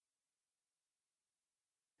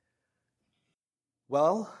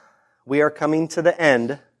Well, we are coming to the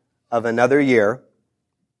end of another year,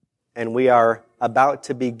 and we are about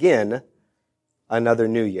to begin another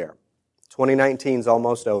new year. 2019 is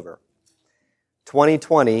almost over.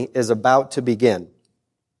 2020 is about to begin.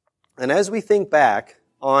 And as we think back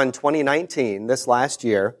on 2019, this last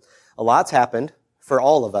year, a lot's happened for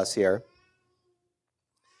all of us here.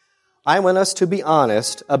 I want us to be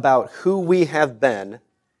honest about who we have been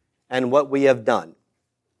and what we have done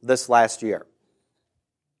this last year.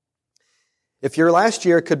 If your last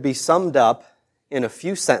year could be summed up in a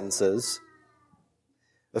few sentences,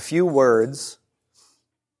 a few words,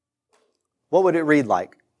 what would it read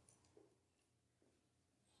like?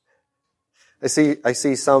 I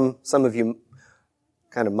see some of you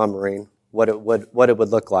kind of murmuring what it would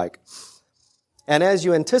look like. And as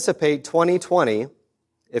you anticipate 2020,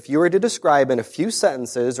 if you were to describe in a few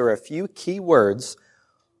sentences or a few key words,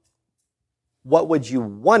 what would you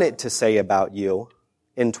want it to say about you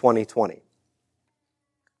in 2020?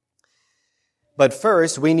 But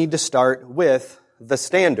first, we need to start with the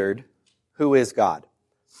standard, who is God.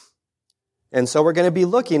 And so we're going to be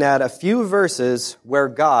looking at a few verses where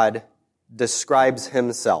God describes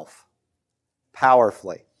himself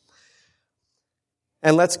powerfully.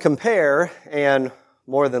 And let's compare and,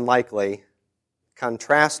 more than likely,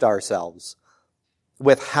 contrast ourselves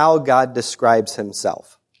with how God describes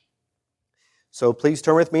himself. So please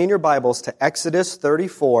turn with me in your Bibles to Exodus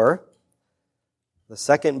 34, the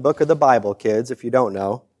second book of the Bible, kids, if you don't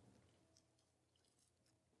know.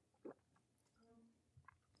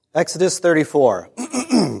 Exodus 34.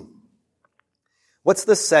 What's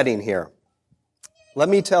the setting here? Let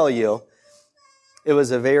me tell you, it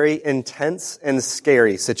was a very intense and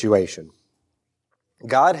scary situation.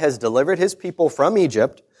 God has delivered his people from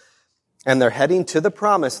Egypt, and they're heading to the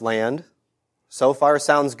promised land. So far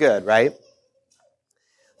sounds good, right?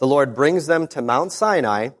 The Lord brings them to Mount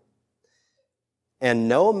Sinai, and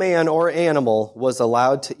no man or animal was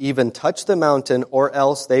allowed to even touch the mountain, or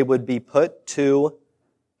else they would be put to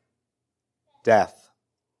death.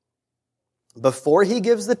 Before he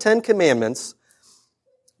gives the 10 Commandments,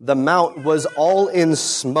 the mount was all in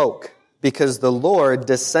smoke because the Lord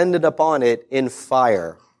descended upon it in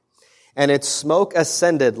fire. And its smoke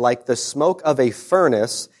ascended like the smoke of a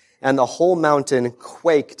furnace, and the whole mountain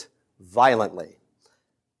quaked violently.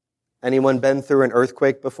 Anyone been through an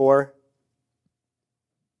earthquake before?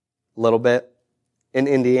 A little bit in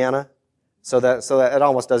Indiana? So that it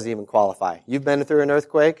almost doesn't even qualify. You've been through an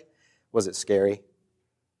earthquake? Was it scary?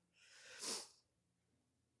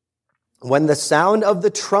 When the sound of the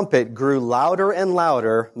trumpet grew louder and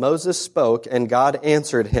louder, Moses spoke, and God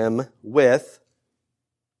answered him with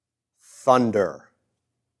thunder,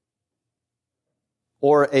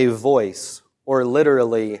 or a voice, or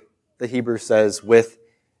literally, the Hebrew says, with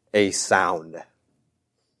a sound.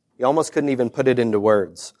 You almost couldn't even put it into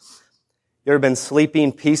words. You ever been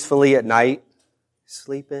sleeping peacefully at night?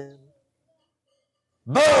 Sleeping.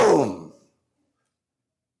 Boom!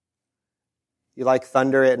 You like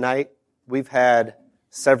thunder at night? We've had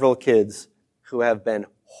several kids who have been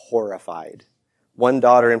horrified. One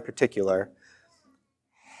daughter in particular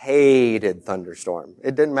hated thunderstorm.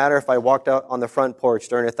 It didn't matter if I walked out on the front porch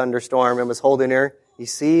during a thunderstorm and was holding her. You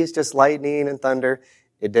see, it's just lightning and thunder.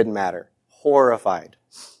 It didn't matter. Horrified.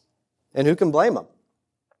 And who can blame them?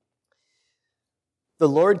 The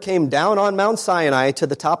Lord came down on Mount Sinai to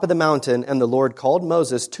the top of the mountain, and the Lord called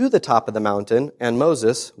Moses to the top of the mountain, and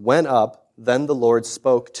Moses went up. Then the Lord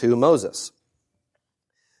spoke to Moses.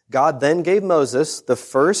 God then gave Moses the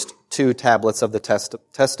first 2 tablets of the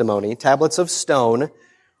testimony, tablets of stone,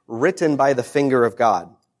 written by the finger of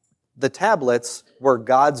God. The tablets were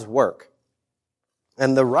God's work,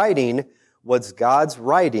 and the writing was God's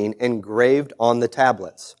writing engraved on the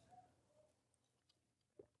tablets.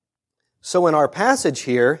 So in our passage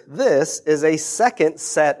here, this is a second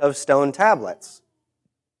set of stone tablets.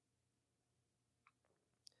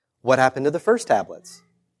 What happened to the first tablets?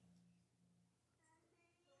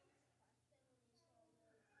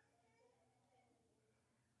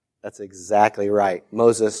 That's exactly right.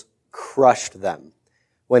 Moses crushed them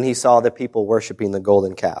when he saw the people worshiping the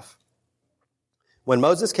golden calf. When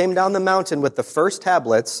Moses came down the mountain with the first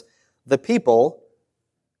tablets, the people,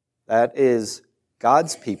 that is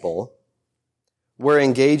God's people, were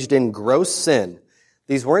engaged in gross sin.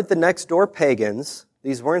 These weren't the next door pagans.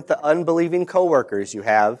 These weren't the unbelieving coworkers you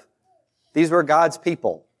have. These were God's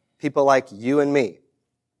people, people like you and me.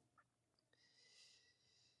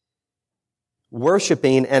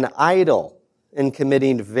 Worshipping an idol and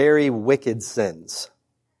committing very wicked sins.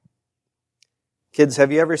 Kids,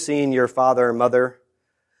 have you ever seen your father or mother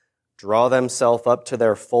draw themselves up to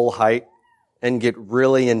their full height and get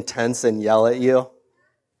really intense and yell at you?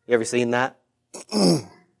 You ever seen that?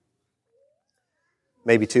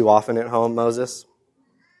 Maybe too often at home, Moses?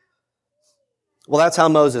 Well, that's how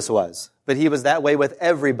Moses was. But he was that way with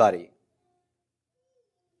everybody.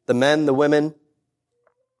 The men, the women.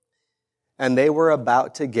 And they were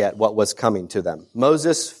about to get what was coming to them.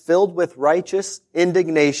 Moses, filled with righteous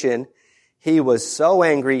indignation, he was so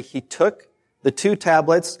angry, he took the 2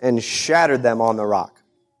 tablets and shattered them on the rock.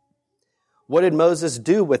 What did Moses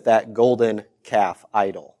do with that golden calf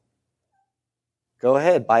idol? Go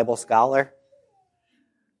ahead, Bible scholar.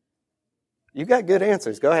 You got good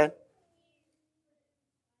answers. Go ahead.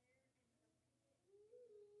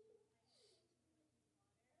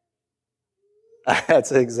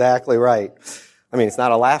 That's exactly right. I mean, it's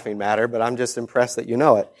not a laughing matter, but I'm just impressed that you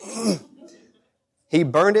know it. He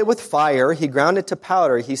burned it with fire. He ground it to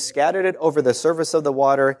powder. He scattered it over the surface of the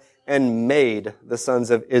water and made the sons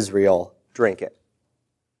of Israel drink it.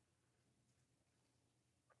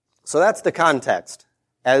 So that's the context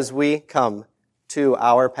as we come to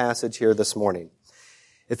our passage here this morning.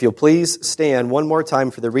 If you'll please stand one more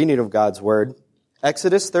time for the reading of God's Word.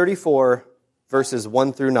 Exodus 34, verses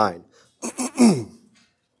 1 through 9.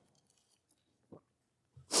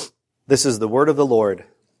 This is the word of the Lord,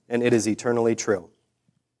 and it is eternally true.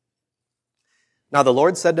 Now the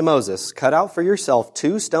Lord said to Moses, "Cut out for yourself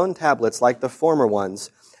 2 stone tablets like the former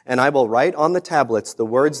ones, and I will write on the tablets the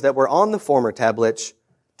words that were on the former tablets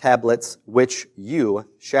which you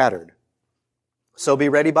shattered. So be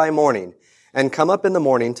ready by morning, and come up in the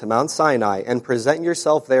morning to Mount Sinai, and present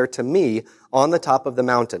yourself there to me on the top of the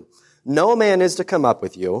mountain. No man is to come up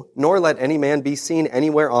with you, nor let any man be seen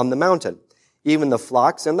anywhere on the mountain. Even the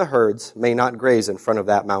flocks and the herds may not graze in front of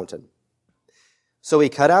that mountain." So he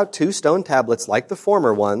cut out 2 stone tablets like the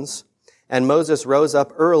former ones, and Moses rose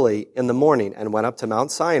up early in the morning and went up to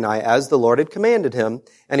Mount Sinai as the Lord had commanded him,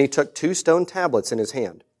 and he took 2 stone tablets in his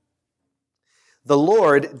hand. The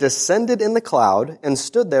Lord descended in the cloud and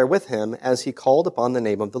stood there with him as he called upon the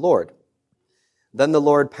name of the Lord. Then the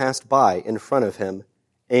Lord passed by in front of him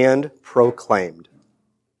and proclaimed,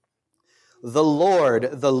 the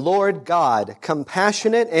Lord God,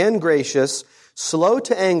 compassionate and gracious, slow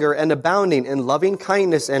to anger and abounding in loving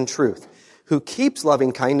kindness and truth, who keeps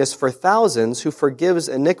loving kindness for thousands, who forgives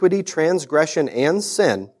iniquity, transgression, and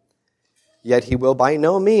sin, yet he will by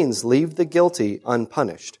no means leave the guilty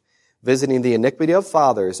unpunished, visiting the iniquity of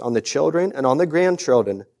fathers on the children and on the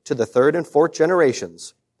grandchildren to the 3rd and 4th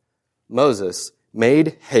generations. Moses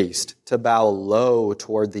made haste to bow low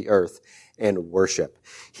toward the earth and worship.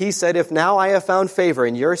 He said, "If now I have found favor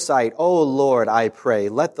in your sight, O Lord, I pray,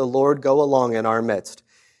 let the Lord go along in our midst,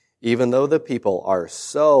 even though the people are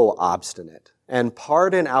so obstinate, and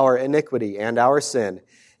pardon our iniquity and our sin,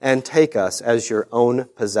 and take us as your own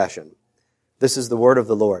possession." This is the word of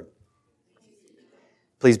the Lord.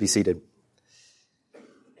 Please be seated.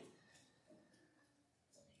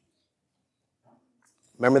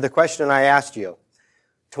 Remember the question I asked you.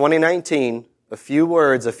 2019, a few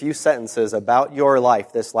words, a few sentences about your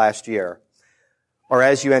life this last year. Or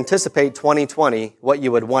as you anticipate 2020, what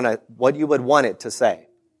you would want it to say.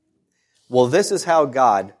 Well, this is how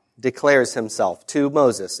God declares himself to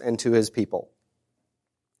Moses and to his people.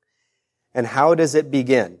 And how does it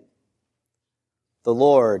begin? The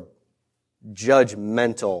Lord,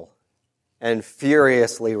 judgmental and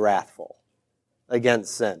furiously wrathful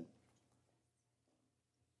against sin.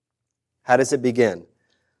 How does it begin?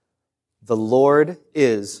 The Lord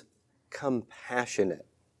is compassionate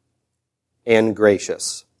and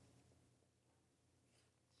gracious.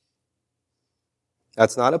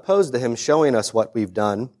 That's not opposed to him showing us what we've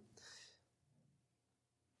done.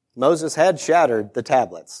 Moses had shattered the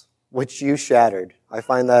tablets, which you shattered. I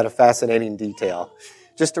find that a fascinating detail,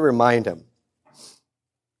 just to remind him.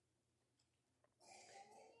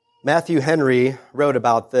 Matthew Henry wrote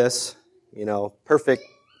about this, perfect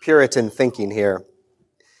Puritan thinking here.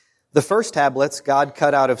 The first tablets God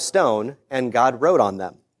cut out of stone, and God wrote on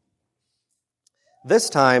them. This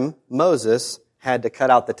time, Moses had to cut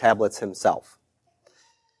out the tablets himself.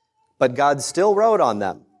 But God still wrote on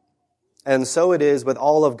them. And so it is with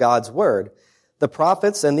all of God's word. The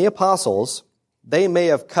prophets and the apostles, they may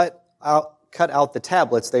have cut out the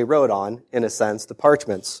tablets they wrote on, in a sense, the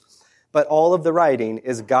parchments. But all of the writing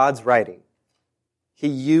is God's writing. He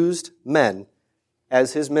used men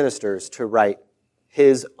as his ministers to write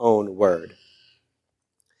his own word.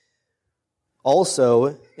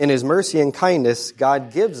 Also, in his mercy and kindness,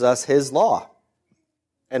 God gives us his law.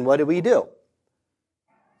 And what do?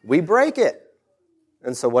 We break it.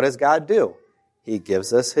 And so what does God do? He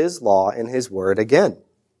gives us his law and his word again.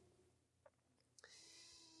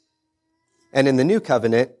 And in the new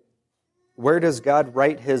covenant, where does God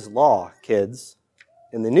write his law, kids?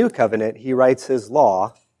 In the new covenant, he writes his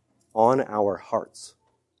law on our hearts.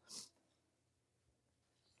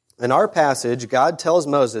 In our passage, God tells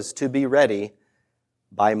Moses to be ready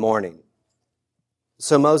by morning.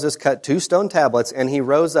 So Moses cut 2 stone tablets and he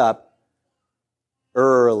rose up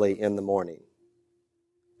early in the morning.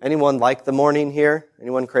 Anyone like the morning here?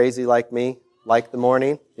 Anyone crazy like me? Like the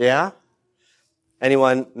morning? Yeah?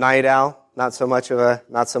 Anyone night owl? Not so much of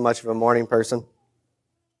a morning person.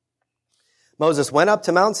 Moses went up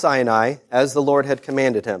to Mount Sinai as the Lord had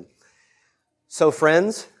commanded him. So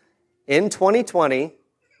friends, in 2020,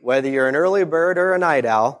 whether you're an early bird or a night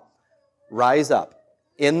owl, rise up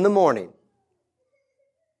in the morning.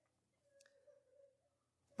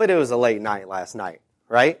 But it was a late night last night,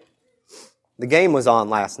 right? The game was on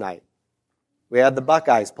last night. We had the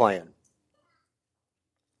Buckeyes playing.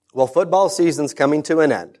 Well, football season's coming to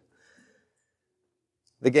an end.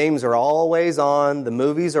 The games are always on. The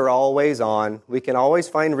movies are always on. We can always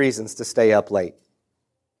find reasons to stay up late.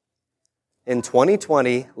 In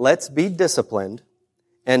 2020, let's be disciplined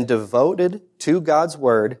and devoted to God's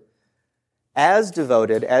Word, as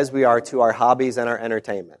devoted as we are to our hobbies and our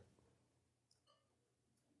entertainment.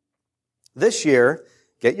 This year,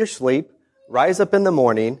 get your sleep, rise up in the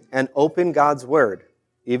morning, and open God's Word.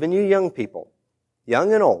 Even you young people,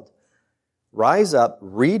 young and old, rise up,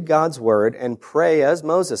 read God's Word, and pray as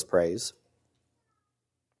Moses prays,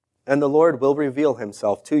 and the Lord will reveal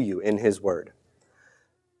himself to you in his Word.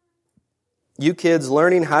 You kids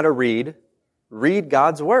learning how to read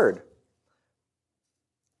God's Word.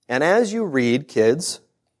 And as you read, kids,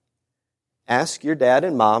 ask your dad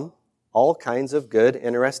and mom all kinds of good,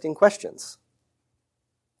 interesting questions.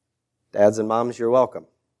 Dads and moms, you're welcome.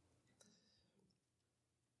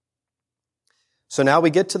 So now we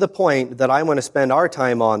get to the point that I want to spend our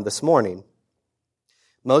time on this morning.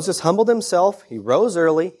 Moses humbled himself, he rose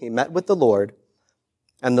early, he met with the Lord,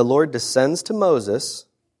 and the Lord descends to Moses.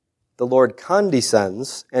 The Lord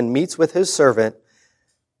condescends and meets with his servant,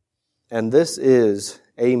 and this is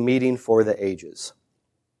a meeting for the ages.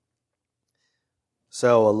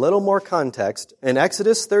 So a little more context. In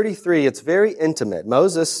Exodus 33, it's very intimate.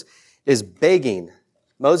 Moses is begging.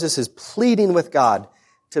 Moses is pleading with God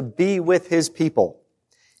to be with his people.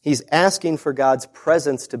 He's asking for God's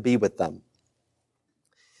presence to be with them.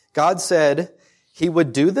 God said he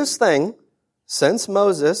would do this thing since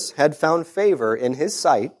Moses had found favor in his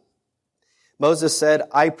sight. Moses said,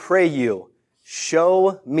 I pray you,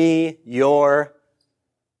 show me your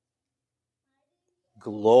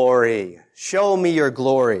glory. Show me your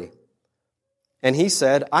glory. And he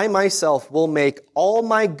said, I myself will make all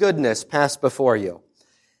my goodness pass before you,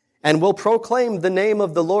 and will proclaim the name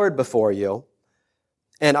of the Lord before you,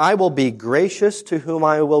 and I will be gracious to whom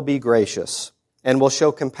I will be gracious, and will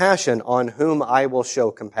show compassion on whom I will show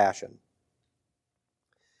compassion.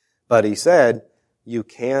 But he said, you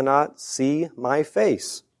cannot see my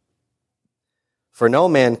face, for no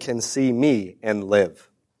man can see me and live.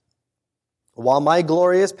 While my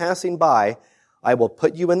glory is passing by, I will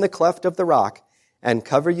put you in the cleft of the rock and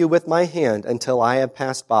cover you with my hand until I have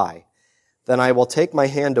passed by. Then I will take my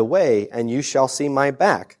hand away, and you shall see my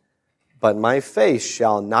back, but my face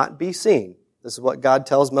shall not be seen. This is what God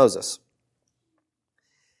tells Moses.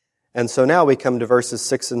 And so now we come to verses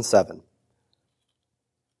 6 and 7.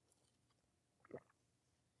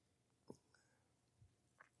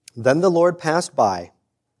 Then the Lord passed by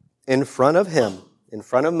in front of him, in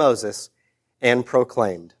front of Moses, and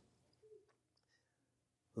proclaimed,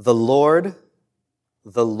 the Lord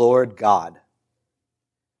God,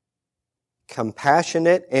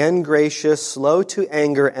 compassionate and gracious, slow to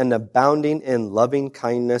anger, and abounding in loving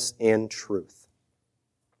kindness and truth.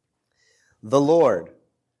 The Lord,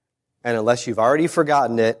 and unless you've already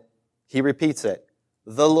forgotten it, he repeats it,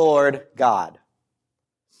 the Lord God.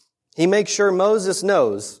 He makes sure Moses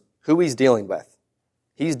knows who he's dealing with.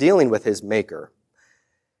 He's dealing with his Maker.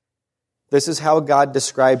 This is how God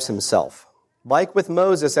describes himself. Like with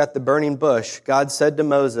Moses at the burning bush, God said to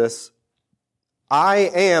Moses, I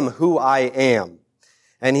am who I am.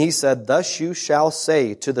 And he said, thus you shall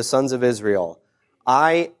say to the sons of Israel,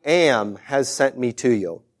 I am has sent me to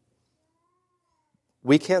you.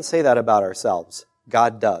 We can't say that about ourselves.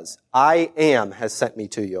 God does. I am has sent me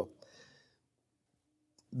to you.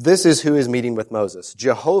 This is who is meeting with Moses.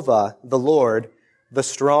 Jehovah, the Lord, the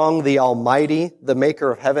strong, the almighty, the maker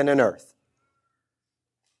of heaven and earth.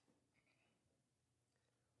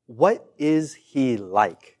 What is he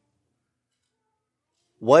like?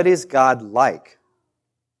 What is God like?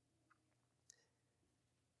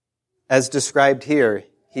 As described here,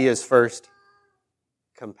 he is first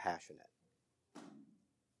compassionate.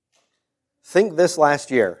 Think this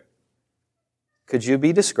last year. Could you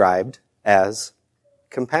be described as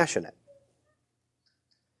compassionate?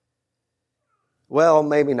 Well,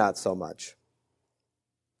 maybe not so much.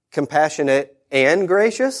 Compassionate and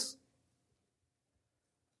gracious?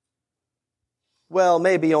 Well,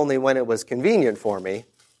 maybe only when it was convenient for me.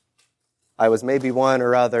 I was maybe one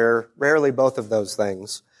or other, rarely both of those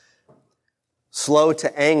things. Slow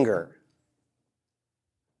to anger.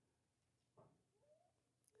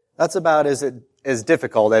 That's about as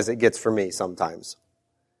difficult as it gets for me sometimes.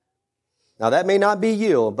 Now, that may not be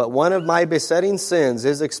you, but one of my besetting sins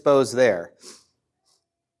is exposed there.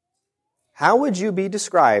 How would you be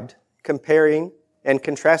described comparing and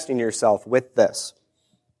contrasting yourself with this?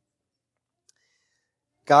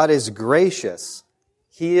 God is gracious.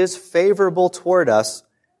 He is favorable toward us,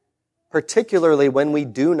 particularly when we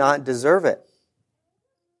do not deserve it.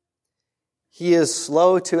 He is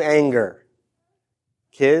slow to anger.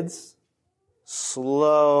 Kids,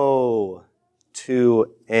 slow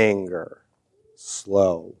to anger.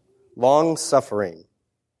 Slow. Long-suffering.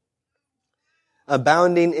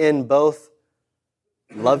 Abounding in both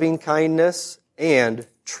loving kindness and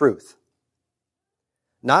truth.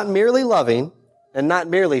 Not merely loving and not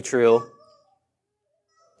merely true,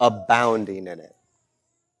 abounding in it.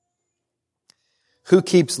 Who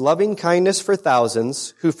keeps loving kindness for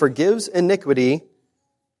thousands, who forgives iniquity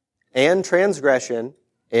and transgression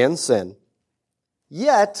and sin,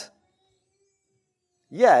 yet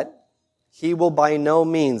he will by no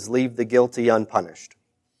means leave the guilty unpunished,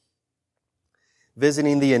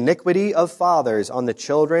 visiting the iniquity of fathers on the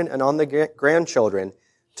children and on the grandchildren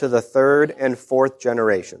to the third and fourth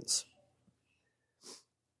generations.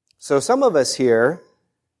 So some of us here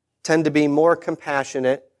tend to be more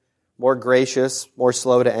compassionate, more gracious, more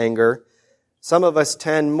slow to anger. Some of us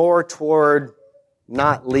tend more toward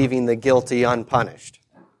not leaving the guilty unpunished.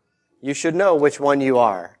 You should know which one you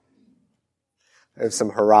are. There's some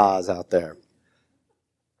hurrahs out there.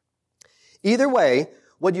 Either way,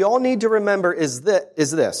 what you all need to remember is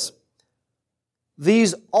this.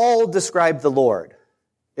 These all describe the Lord.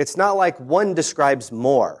 It's not like one describes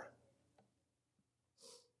more.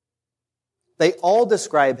 They all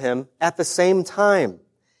describe him at the same time.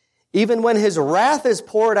 Even when his wrath is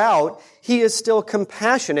poured out, he is still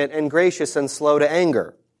compassionate and gracious and slow to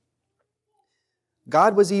anger.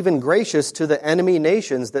 God was even gracious to the enemy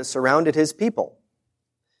nations that surrounded his people.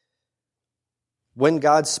 When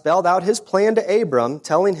God spelled out his plan to Abram,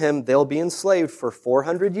 telling him they'll be enslaved for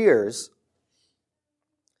 400 years,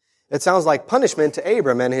 it sounds like punishment to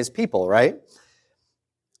Abram and his people, right?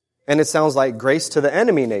 And it sounds like grace to the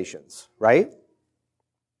enemy nations, right?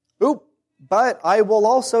 But I will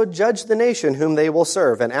also judge the nation whom they will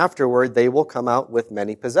serve, and afterward they will come out with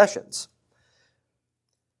many possessions.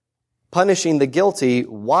 Punishing the guilty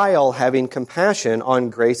while having compassion on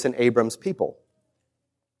grace and Abram's people.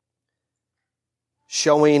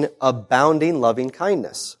 Showing abounding loving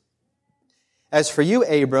kindness. As for you,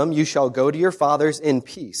 Abram, you shall go to your fathers in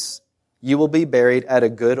peace. You will be buried at a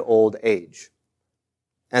good old age.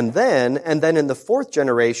 And then in the fourth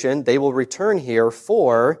generation, they will return here,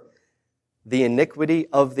 for the iniquity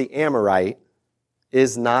of the Amorite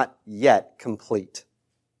is not yet complete.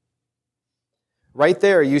 Right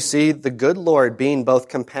there, you see the good Lord being both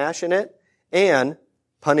compassionate and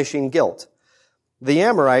punishing guilt. The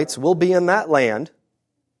Amorites will be in that land.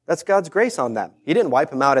 That's God's grace on them. He didn't wipe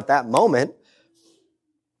them out at that moment.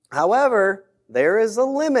 However, there is a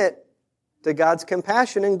limit to God's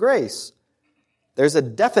compassion and grace. There's a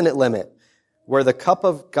definite limit where the cup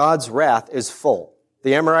of God's wrath is full.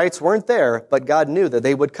 The Amorites weren't there, but God knew that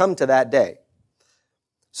they would come to that day.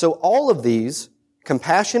 So all of these,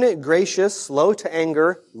 compassionate, gracious, slow to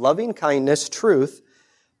anger, loving kindness, truth,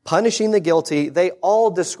 punishing the guilty, they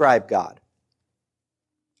all describe God.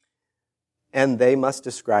 And they must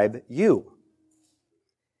describe you.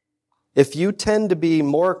 If you tend to be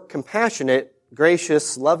more compassionate,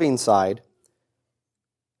 gracious, loving side,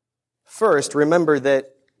 first, remember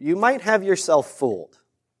that you might have yourself fooled.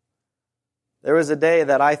 There was a day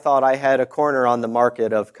that I thought I had a corner on the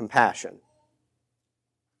market of compassion.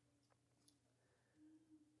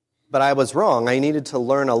 But I was wrong. I needed to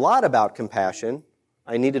learn a lot about compassion.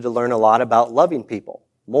 I needed to learn a lot about loving people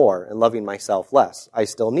more and loving myself less. I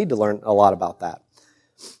still need to learn a lot about that.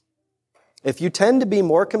 If you tend to be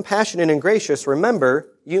more compassionate and gracious,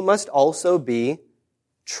 remember, you must also be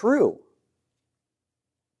true.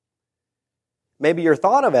 Maybe you're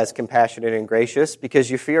thought of as compassionate and gracious because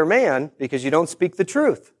you fear man, because you don't speak the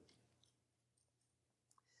truth.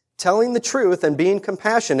 Telling the truth and being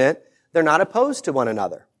compassionate, they're not opposed to one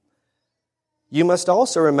another. You must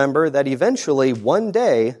also remember that eventually, one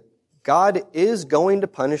day, God is going to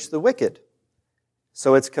punish the wicked.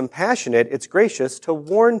 So it's compassionate, it's gracious to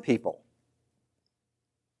warn people.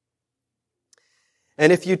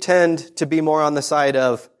 And if you tend to be more on the side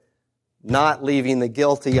of not leaving the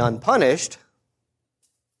guilty unpunished,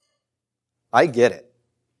 I get it.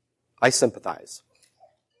 I sympathize.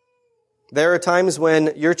 There are times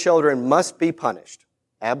when your children must be punished.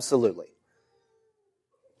 Absolutely.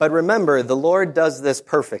 But remember, the Lord does this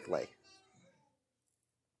perfectly.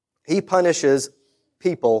 He punishes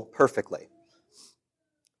people perfectly.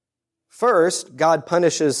 First, God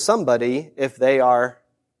punishes somebody if they are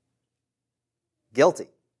guilty.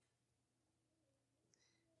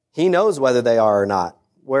 He knows whether they are or not.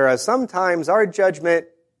 Whereas sometimes our judgment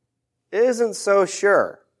isn't so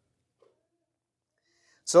sure.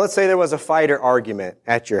 So let's say there was a fight or argument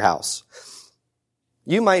at your house.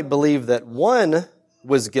 You might believe that one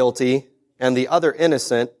was guilty and the other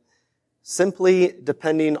innocent, simply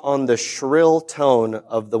depending on the shrill tone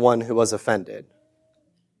of the one who was offended.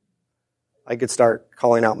 I could start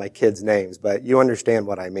calling out my kids' names, but you understand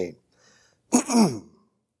what I mean.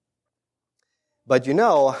 But you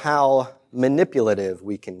know how manipulative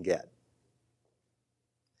we can get.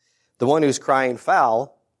 The one who's crying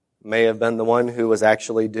foul may have been the one who was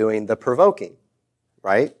actually doing the provoking,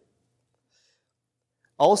 right?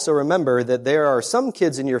 Also remember that there are some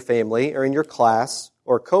kids in your family or in your class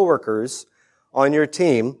or coworkers on your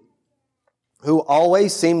team who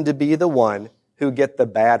always seem to be the one who get the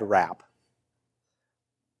bad rap.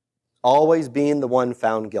 Always being the one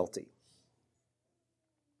found guilty.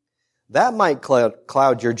 That might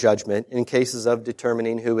cloud your judgment in cases of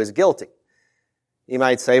determining who is guilty. You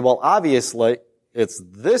might say, well, obviously, it's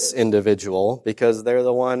this individual because they're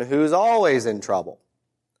the one who's always in trouble.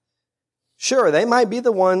 Sure, they might be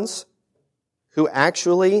the ones who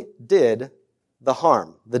actually did the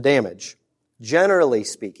harm, the damage, generally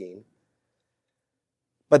speaking.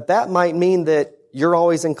 But that might mean that you're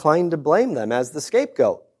always inclined to blame them as the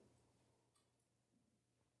scapegoat.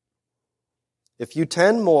 If you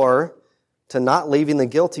tend more to not leaving the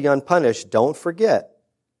guilty unpunished, don't forget,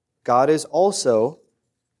 God is also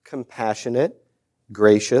compassionate,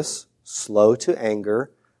 gracious, slow to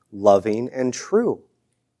anger, loving, and true.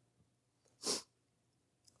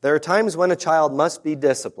 There are times when a child must be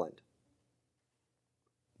disciplined.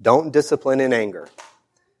 Don't discipline in anger.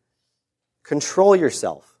 Control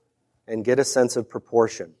yourself and get a sense of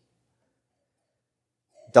proportion.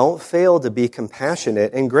 Don't fail to be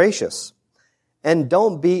compassionate and gracious. And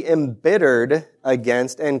don't be embittered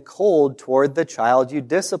against and cold toward the child you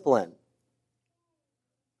discipline.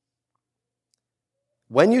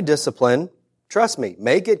 When you discipline, trust me,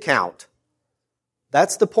 make it count.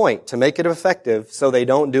 That's the point, to make it effective so they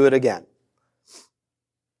don't do it again.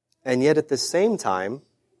 And yet at the same time,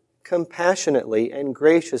 compassionately and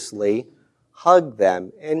graciously hug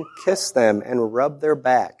them and kiss them and rub their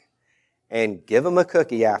back and give them a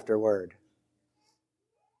cookie afterward.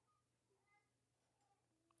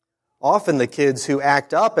 Often the kids who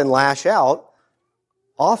act up and lash out,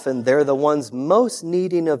 often they're the ones most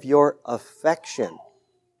needing of your affection.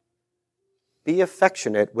 Be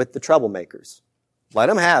affectionate with the troublemakers. Let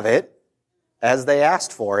them have it as they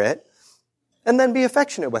asked for it, and then be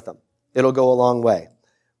affectionate with them. It'll go a long way.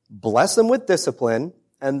 Bless them with discipline,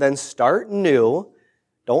 and then start new.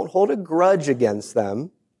 Don't hold a grudge against them,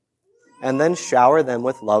 and then shower them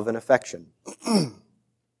with love and affection.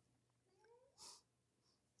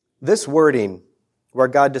 This wording, where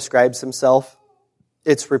God describes himself,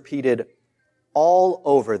 it's repeated all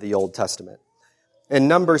over the Old Testament. In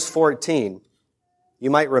Numbers 14,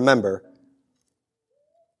 you might remember,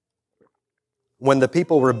 when the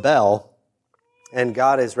people rebel and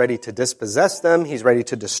God is ready to dispossess them, he's ready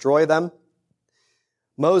to destroy them,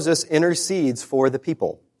 Moses intercedes for the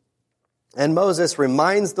people. And Moses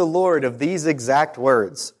reminds the Lord of these exact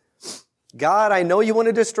words. God, I know you want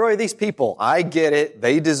to destroy these people. I get it.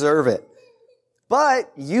 They deserve it. But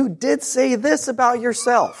you did say this about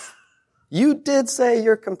yourself. You did say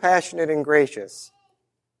you're compassionate and gracious.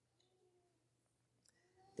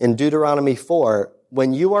 In Deuteronomy 4,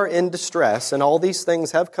 when you are in distress and all these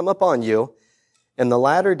things have come upon you, in the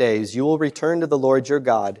latter days you will return to the Lord your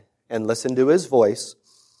God and listen to his voice.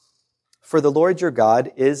 For the Lord your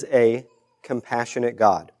God is a compassionate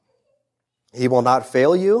God. He will not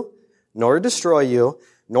fail you, nor destroy you,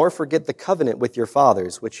 nor forget the covenant with your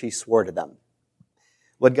fathers, which he swore to them.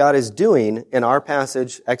 What God is doing in our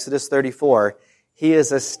passage, Exodus 34, he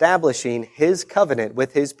is establishing his covenant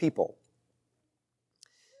with his people.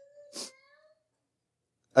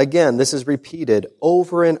 Again, this is repeated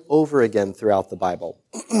over and over again throughout the Bible.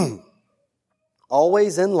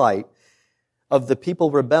 Always in light of the people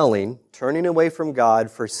rebelling, turning away from God,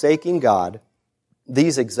 forsaking God,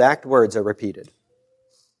 these exact words are repeated.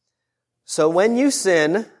 So when you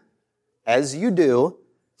sin, as you do,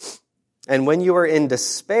 and when you are in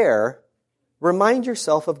despair, remind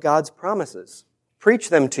yourself of God's promises. Preach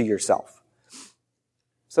them to yourself.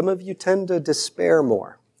 Some of you tend to despair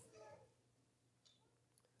more.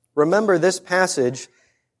 Remember, this passage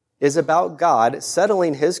is about God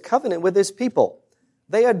settling His covenant with His people.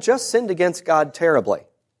 They had just sinned against God terribly.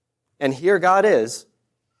 And here God is,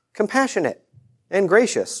 compassionate and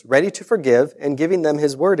gracious, ready to forgive and giving them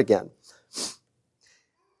His word again.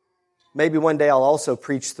 Maybe one day I'll also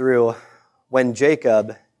preach through when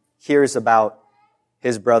Jacob hears about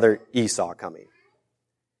his brother Esau coming.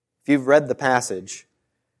 If you've read the passage,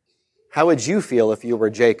 how would you feel if you were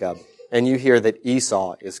Jacob and you hear that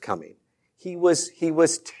Esau is coming? He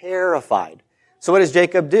was terrified. So what does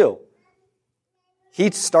Jacob do?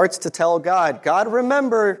 He starts to tell God, God,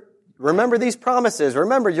 remember these promises.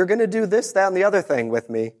 Remember, you're going to do this, that, and the other thing with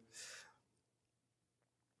me.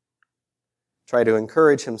 Try to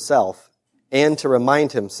encourage himself and to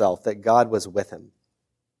remind himself that God was with him.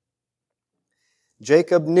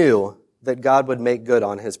 Jacob knew that God would make good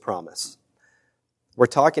on His promise. We're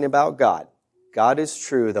talking about God. God is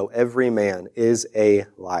true, though every man is a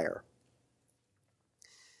liar.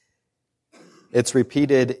 It's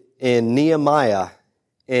repeated in Nehemiah,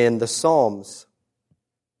 in the Psalms,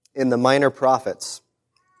 in the minor prophets,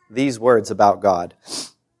 these words about God.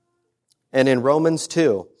 And in Romans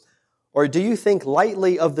 2, or do you think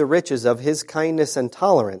lightly of the riches of His kindness and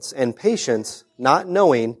tolerance and patience, not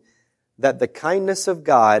knowing that the kindness of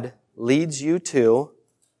God leads you to,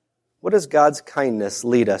 what does God's kindness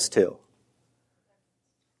lead us to?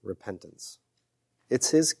 Repentance.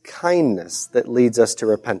 It's His kindness that leads us to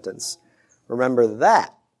repentance. Remember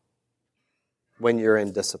that when you're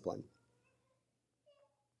in discipline.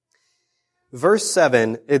 Verse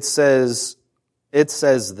 7, it says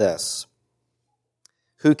this,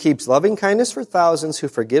 who keeps loving kindness for thousands, who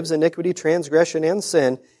forgives iniquity, transgression, and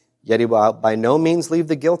sin, yet He will by no means leave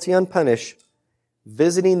the guilty unpunished,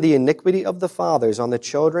 visiting the iniquity of the fathers on the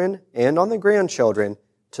children and on the grandchildren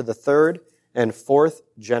to the third and fourth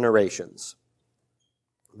generations.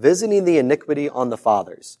 Visiting the iniquity on the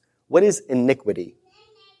fathers. What is iniquity?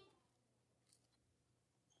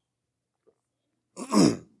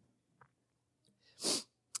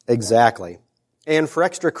 Exactly. And for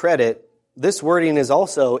extra credit, this wording is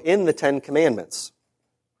also in the Ten Commandments.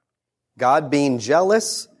 God being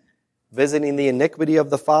jealous, visiting the iniquity of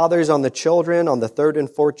the fathers on the children, on the third and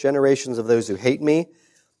fourth generations of those who hate me,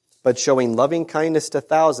 but showing loving kindness to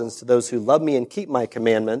thousands to those who love me and keep my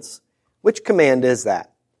commandments. Which command is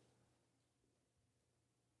that?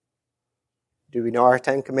 Do we know our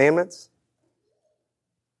 10 commandments?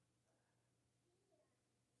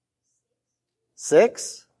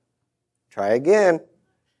 6? Try again.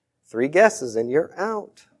 3 guesses and you're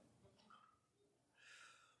out.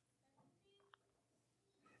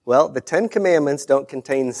 Well, the 10 commandments don't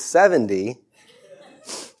contain 70.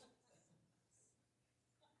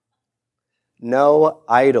 No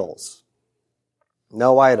idols.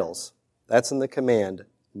 No idols. That's in the command,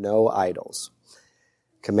 no idols.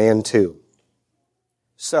 Command 2.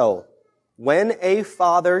 So, when a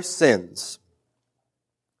father sins,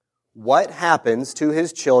 what happens to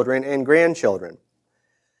his children and grandchildren?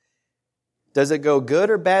 Does it go good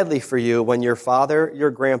or badly for you when your father,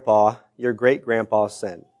 your grandpa, your great-grandpa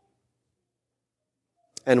sin?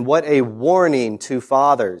 And what a warning to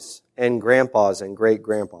fathers and grandpas and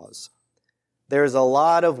great-grandpas. There's a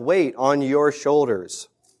lot of weight on your shoulders.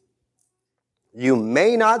 You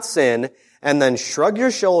may not sin and then shrug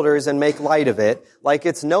your shoulders and make light of it like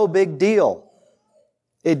it's no big deal.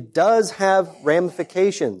 It does have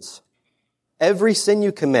ramifications. Every sin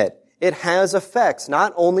you commit, it has effects,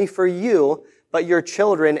 not only for you, but your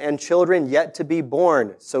children and children yet to be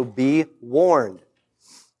born. So be warned.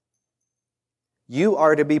 You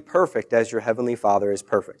are to be perfect as your Heavenly Father is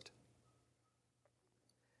perfect.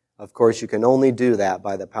 Of course, you can only do that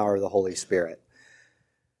by the power of the Holy Spirit.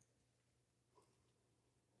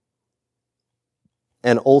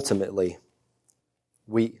 And ultimately,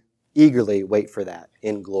 we eagerly wait for that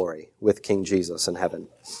in glory with King Jesus in heaven.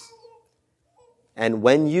 And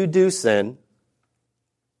when you do sin,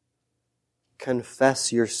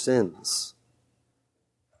 confess your sins.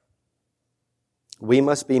 We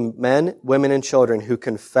must be men, women, and children who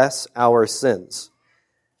confess our sins.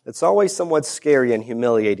 It's always somewhat scary and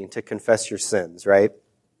humiliating to confess your sins, right?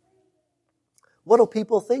 What do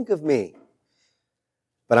people think of me?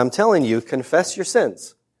 But I'm telling you, confess your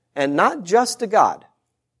sins. And not just to God.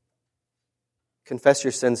 Confess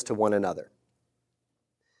your sins to one another.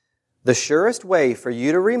 The surest way for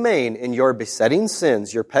you to remain in your besetting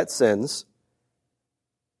sins, your pet sins,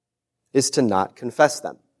 is to not confess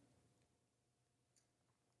them.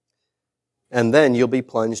 And then you'll be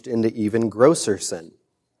plunged into even grosser sin.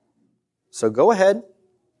 So go ahead,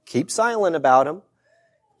 keep silent about them,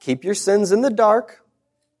 keep your sins in the dark,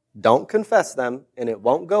 don't confess them, and it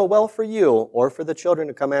won't go well for you or for the children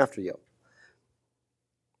to come after you.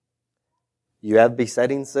 You have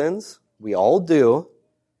besetting sins? We all do.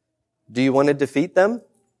 Do you want to defeat them?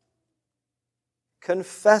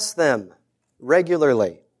 Confess them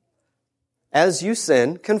regularly. As you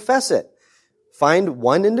sin, confess it. Find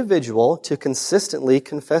one individual to consistently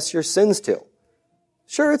confess your sins to.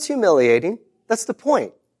 Sure, it's humiliating. That's the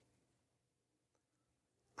point.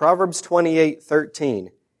 Proverbs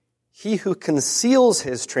 28:13. He who conceals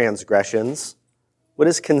his transgressions, what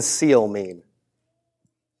does conceal mean?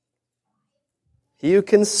 He who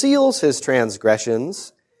conceals his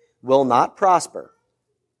transgressions will not prosper.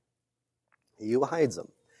 He who hides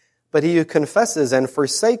them. But he who confesses and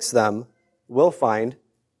forsakes them will find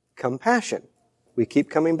compassion. We keep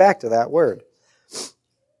coming back to that word.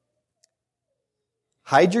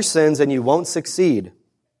 Hide your sins and you won't succeed.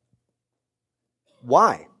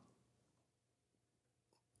 Why?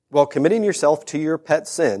 Well, committing yourself to your pet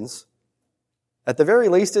sins, at the very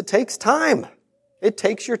least, it takes time. It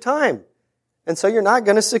takes your time. And so you're not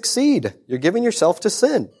going to succeed. You're giving yourself to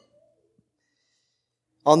sin.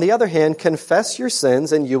 On the other hand, confess your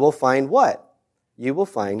sins and you will find what? You will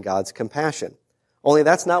find God's compassion. Only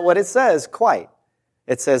that's not what it says quite.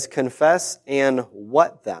 It says confess and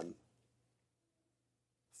what them?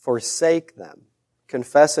 Forsake them.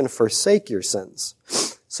 Confess and forsake your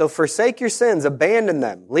sins. So forsake your sins, abandon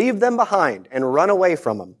them, leave them behind, and run away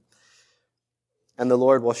from them. And the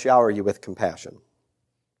Lord will shower you with compassion.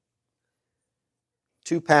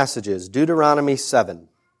 Two passages, Deuteronomy 7.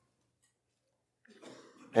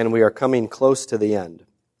 And we are coming close to the end.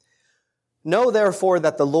 Know therefore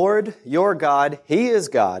that the Lord your God, He is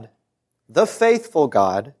God, the faithful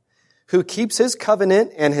God, who keeps His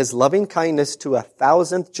covenant and His loving kindness to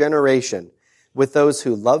 1,000th generation with those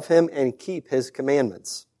who love Him and keep His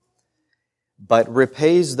commandments, but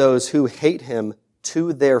repays those who hate Him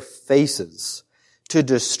to their faces, to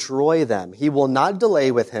destroy them. He will not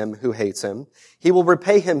delay with him who hates Him. He will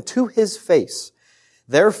repay him to his face.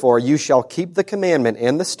 Therefore, you shall keep the commandment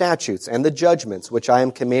and the statutes and the judgments which I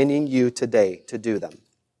am commanding you today to do them.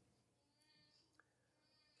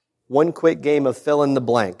 One quick game of fill in the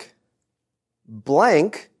blank.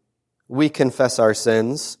 Blank, we confess our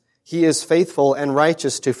sins. He is faithful and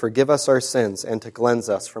righteous to forgive us our sins and to cleanse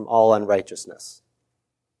us from all unrighteousness.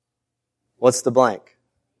 What's the blank?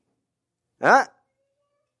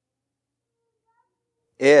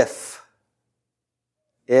 If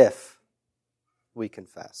we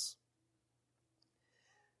confess.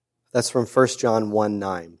 That's from 1 John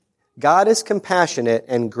 1:9. God is compassionate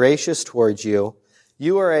and gracious towards you.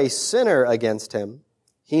 You are a sinner against Him.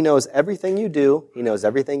 He knows everything you do. He knows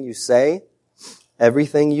everything you say,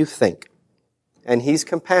 everything you think. And He's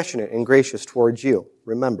compassionate and gracious towards you.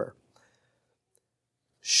 Remember.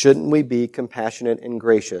 Shouldn't we be compassionate and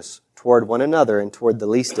gracious toward one another and toward the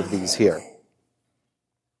least of these here?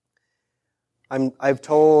 I've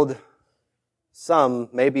told some,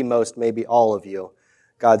 maybe most, maybe all of you,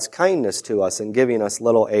 God's kindness to us in giving us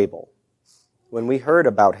little Abel. When we heard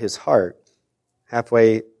about his heart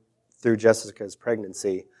halfway through Jessica's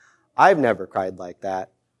pregnancy, I've never cried like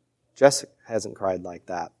that. Jessica hasn't cried like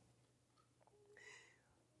that.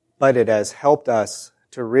 But it has helped us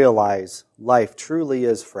to realize life truly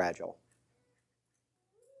is fragile.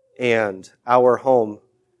 And our home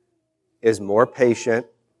is more patient,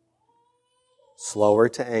 slower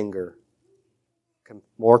to anger,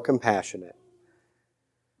 more compassionate,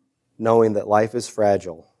 knowing that life is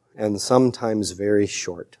fragile and sometimes very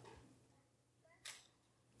short.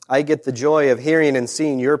 I get the joy of hearing and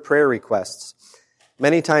seeing your prayer requests.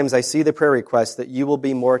 Many times I see the prayer requests that you will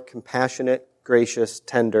be more compassionate, gracious,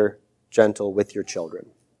 tender, gentle with your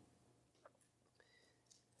children.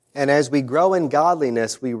 And as we grow in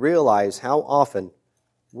godliness, we realize how often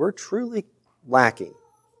we're truly lacking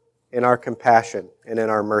in our compassion and in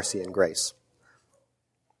our mercy and grace.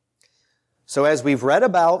 So as we've read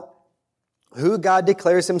about who God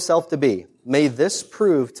declares Himself to be, may this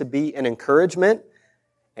prove to be an encouragement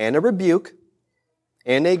and a rebuke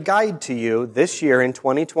and a guide to you this year in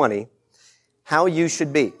 2020, how you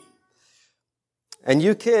should be. And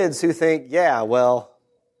you kids who think, yeah, well,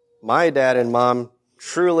 my dad and mom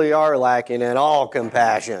truly are lacking in all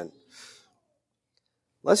compassion.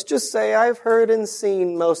 Let's just say I've heard and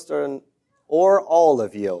seen most or all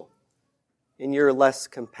of you in your less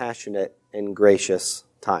compassionate and gracious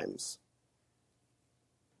times?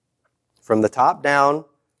 From the top down,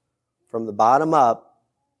 from the bottom up,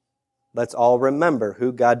 let's all remember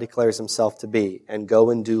who God declares himself to be and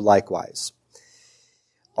go and do likewise.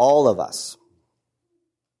 All of us.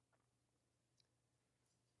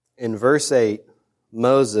 In verse 8,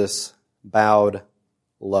 Moses bowed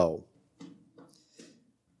low.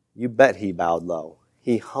 You bet he bowed low.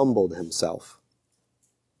 He humbled himself.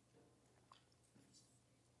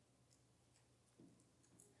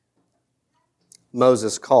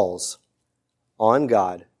 Moses calls on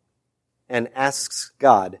God and asks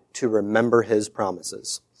God to remember his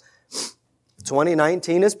promises.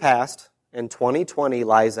 2019 is past and 2020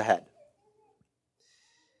 lies ahead.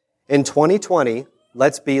 In 2020,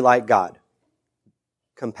 let's be like God.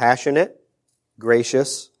 Compassionate,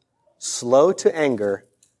 gracious, slow to anger,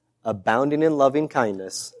 abounding in loving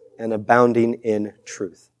kindness, and abounding in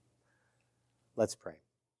truth. Let's pray.